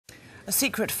A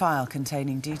secret file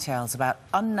containing details about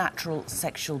unnatural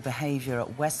sexual behaviour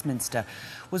at Westminster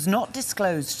was not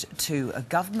disclosed to a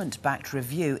government-backed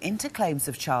review into claims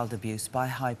of child abuse by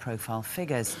high-profile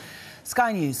figures.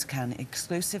 Sky News can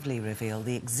exclusively reveal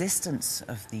the existence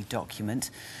of the document,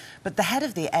 but the head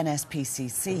of the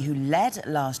NSPCC, who led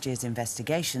last year's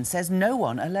investigation, says no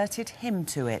one alerted him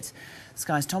to it.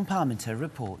 Sky's Tom Parmenter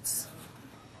reports.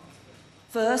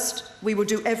 First, we will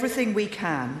do everything we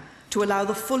can to allow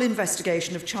the full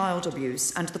investigation of child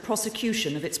abuse and the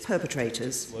prosecution of its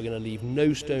perpetrators. We're going to leave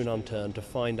no stone unturned to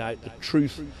find out the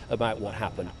truth about what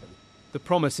happened. The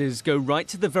promises go right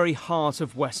to the very heart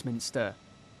of Westminster.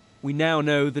 We now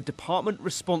know the department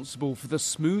responsible for the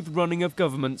smooth running of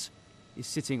government is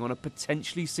sitting on a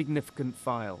potentially significant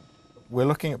file. We're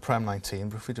looking at Prem 19,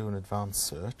 but if we do an advanced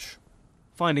search...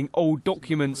 Finding old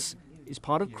documents is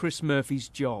part of Chris Murphy's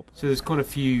job. So there's quite a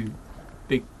few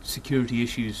big security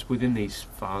issues within these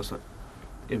files, like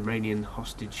Iranian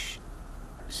hostage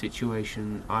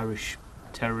situation, Irish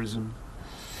terrorism.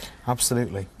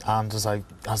 Absolutely, and as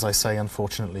I say,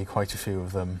 unfortunately, quite a few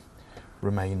of them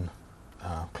remain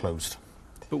closed.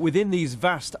 But within these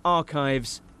vast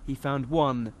archives, he found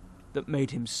one that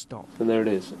made him stop. And there it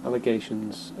is,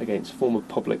 allegations against former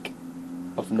public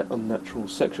of unnatural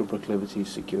sexual proclivities,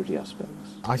 security aspects.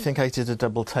 I think I did a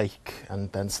double take and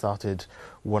then started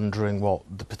wondering what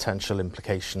the potential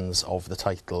implications of the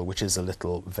title, which is a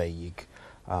little vague,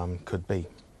 could be.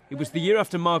 It was the year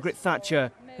after Margaret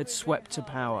Thatcher had swept to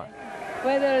power.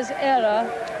 Where there is error,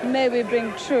 may we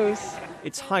bring truth.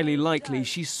 It's highly likely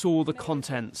she saw the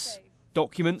contents.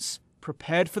 Documents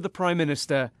prepared for the Prime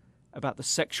Minister about the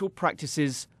sexual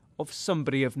practices of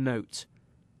somebody of note.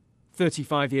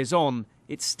 35 years on,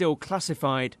 it's still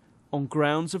classified on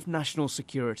grounds of national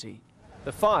security.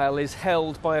 The file is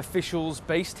held by officials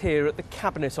based here at the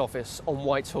Cabinet Office on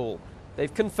Whitehall.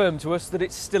 They've confirmed to us that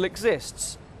it still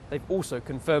exists. They've also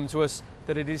confirmed to us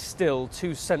that it is still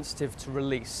too sensitive to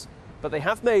release. But they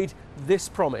have made this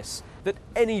promise, that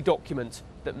any document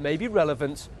that may be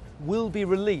relevant will be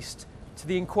released to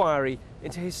the inquiry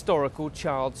into historical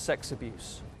child sex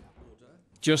abuse.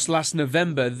 Just last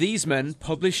November, these men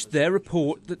published their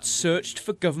report that searched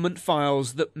for government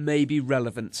files that may be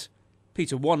relevant.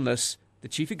 Peter Wanless, the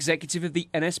chief executive of the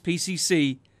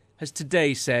NSPCC, has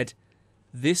today said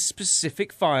this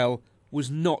specific file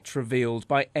was not revealed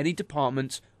by any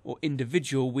department or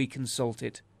individual we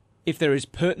consulted. If there is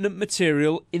pertinent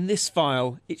material in this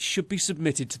file, it should be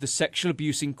submitted to the Sexual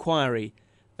Abuse Inquiry,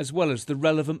 as well as the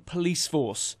relevant police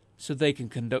force, so they can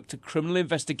conduct a criminal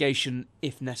investigation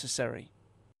if necessary.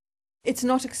 It's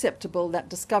not acceptable that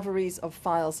discoveries of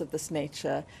files of this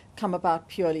nature come about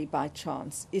purely by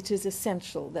chance. It is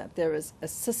essential that there is a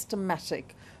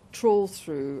systematic trawl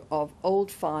through of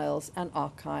old files and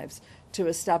archives to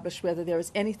establish whether there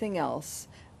is anything else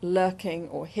lurking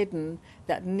or hidden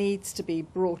that needs to be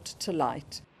brought to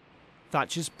light.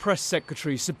 Thatcher's press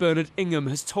secretary, Sir Bernard Ingham,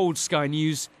 has told Sky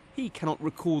News he cannot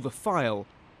recall the file,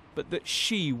 but that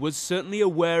she was certainly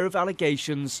aware of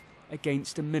allegations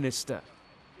against a minister.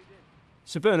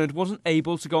 Sir Bernard wasn't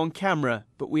able to go on camera,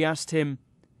 but we asked him,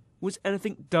 was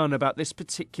anything done about this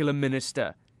particular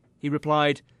minister? He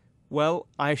replied, well,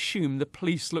 I assume the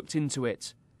police looked into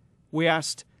it. We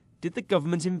asked, did the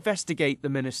government investigate the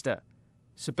minister?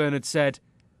 Sir Bernard said,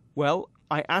 well,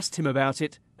 I asked him about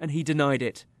it and he denied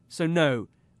it. So no,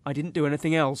 I didn't do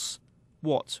anything else.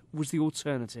 What was the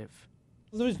alternative?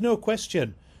 There is no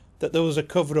question that there was a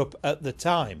cover-up at the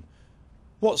time.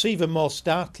 What's even more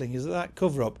startling is that that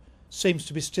cover-up seems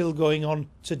to be still going on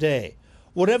today.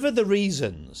 Whatever the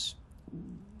reasons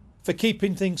for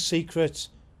keeping things secret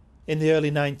in the early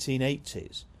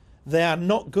 1980s, they are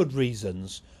not good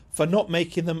reasons for not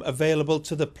making them available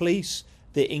to the police,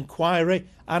 the inquiry,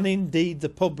 and indeed the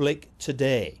public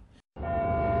today.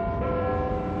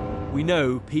 We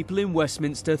know people in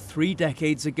Westminster 3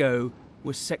 decades ago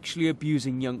were sexually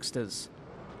abusing youngsters.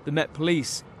 The Met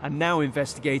Police are now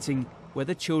investigating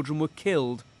whether children were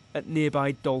killed at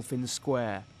nearby Dolphin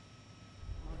Square.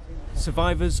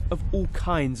 Survivors of all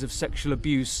kinds of sexual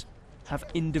abuse have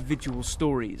individual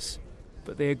stories,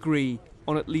 but they agree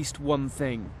on at least one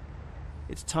thing.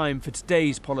 It's time for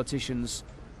today's politicians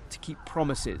to keep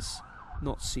promises,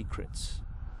 not secrets.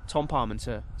 Tom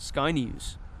Parmenter, Sky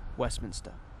News,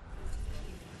 Westminster.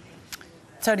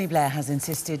 Tony Blair has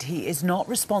insisted he is not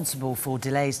responsible for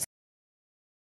delays